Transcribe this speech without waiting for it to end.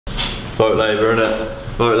Vote Labour, innit?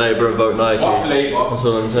 Vote Labour and vote Nike. Fuck Labour. That's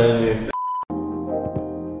what I'm telling you.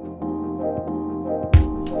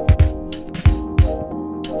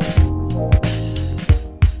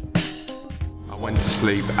 I went to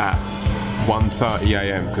sleep at 1:30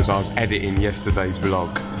 AM because I was editing yesterday's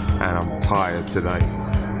vlog and I'm tired today.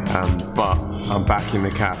 But I'm back in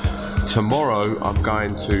the cafe. Tomorrow I'm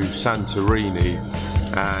going to Santorini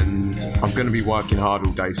and I'm going to be working hard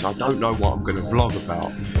all day, so I don't know what I'm going to vlog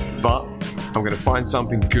about. But I'm going to find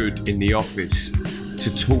something good in the office to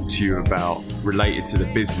talk to you about related to the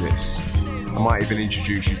business. I might even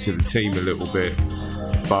introduce you to the team a little bit,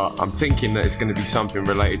 but I'm thinking that it's going to be something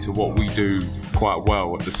related to what we do quite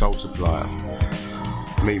well at the Sole Supplier.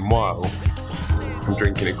 Meanwhile, I'm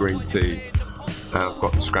drinking a green tea and I've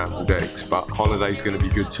got the scrambled eggs, but holiday's going to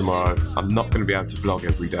be good tomorrow. I'm not going to be able to vlog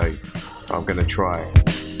every day, but I'm going to try.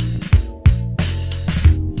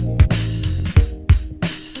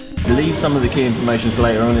 Leave some of the key information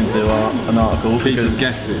later on into an article. Keep them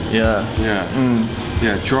guessing. Yeah. Yeah.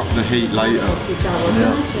 Yeah, drop the heat later.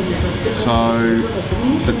 Yeah. So,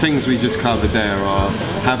 the things we just covered there are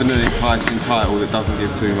having an enticing title that doesn't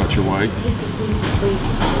give too much away,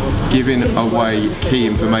 giving away key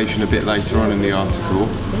information a bit later on in the article,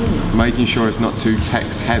 making sure it's not too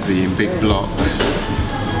text heavy in big blocks,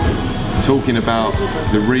 talking about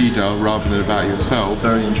the reader rather than about yourself.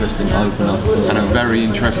 Very interesting opener. And a very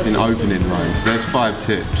interesting opening line. So there's 5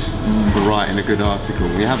 tips for writing a good article.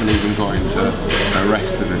 We haven't even got into the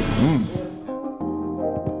rest of it.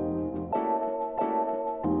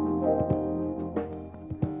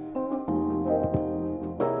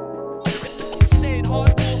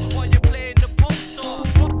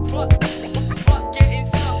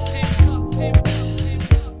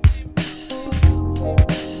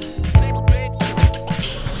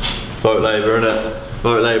 Vote Labour, innit?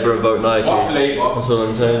 Vote Labour and vote Nike. Fuck Labour. That's what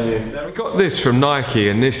I'm telling you. We got this from Nike,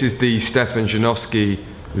 and this is the Stefan Janoski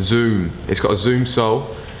Zoom. It's got a Zoom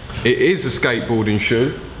sole. It is a skateboarding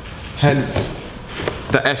shoe, hence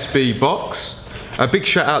the SB box. A big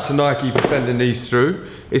shout out to Nike for sending these through.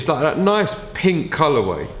 It's like that nice pink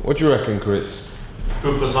colourway. What do you reckon, Chris?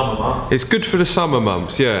 Good for the summer months. It's good for the summer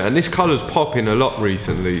months, yeah, and this colour's popping a lot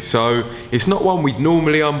recently, so it's not one we'd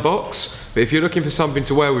normally unbox, but if you're looking for something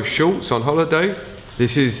to wear with shorts on holiday,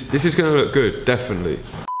 this is going to look good, definitely.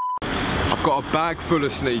 I've got a bag full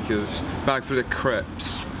of sneakers, bag full of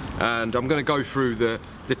Creps, and I'm going to go through the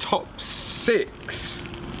top 6.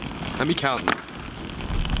 Let me count them.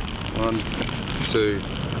 1, 2,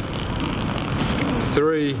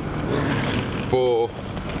 3, 4,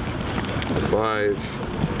 5,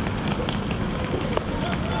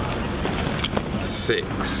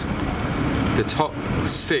 6. The top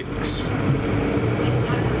 6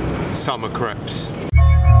 summer Creps.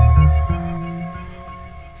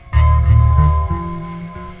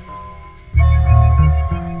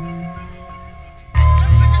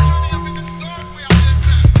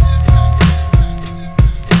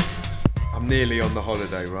 I'm nearly on the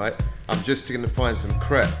holiday, right? I'm just going to find some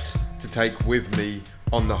Creps to take with me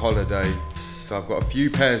on the holiday. So I've got a few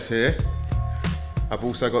pairs here. I've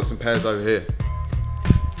also got some pairs over here.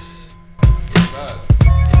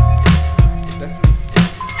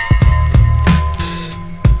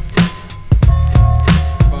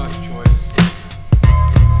 First choice.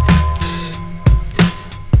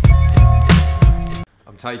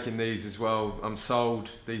 I'm taking these as well. I'm sold.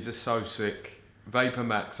 These are so sick. Vapor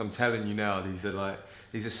Max, I'm telling you now, these are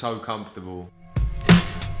so comfortable.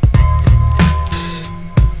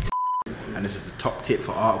 And this is the top tip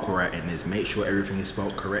for article writing, is make sure everything is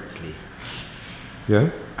spelled correctly. Yeah?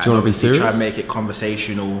 Do you want to be serious? Try and make it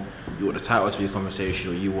conversational. You want the title to be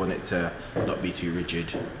conversational, you want it to not be too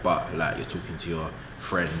rigid, but like you're talking to your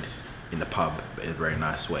friend in the pub, but in a very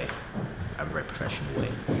nice way, and a very professional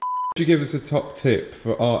way. Could you give us a top tip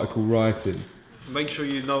for article writing? Make sure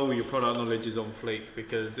you know your product knowledge is on fleek,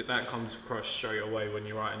 because that comes across straight away when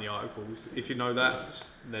you're writing the articles. If you know that,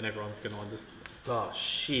 then everyone's going to understand. Oh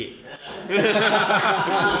shit. What's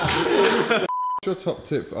your top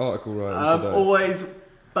tip for article writing today? Always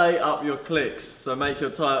bait up your clicks. So make your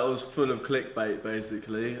titles full of clickbait,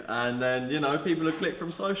 basically. And then, you know, people will click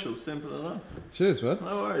from social. Simple enough. Cheers, man.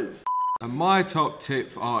 No worries. And my top tip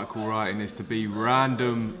for article writing is to be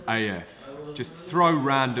random AF. Just throw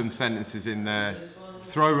random sentences in there.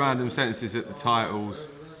 Throw random sentences at the titles,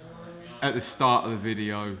 at the start of the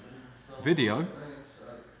video. Video?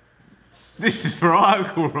 This is for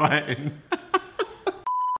article writing.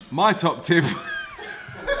 My top tip...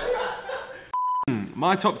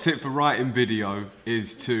 My top tip for writing video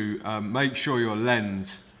is to make sure your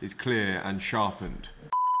lens is clear and sharpened.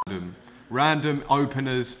 Random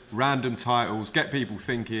openers, random titles, get people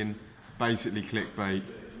thinking, basically clickbait,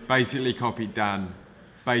 basically copy Dan,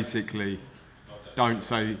 basically don't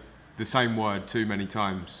say the same word too many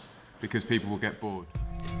times because people will get bored.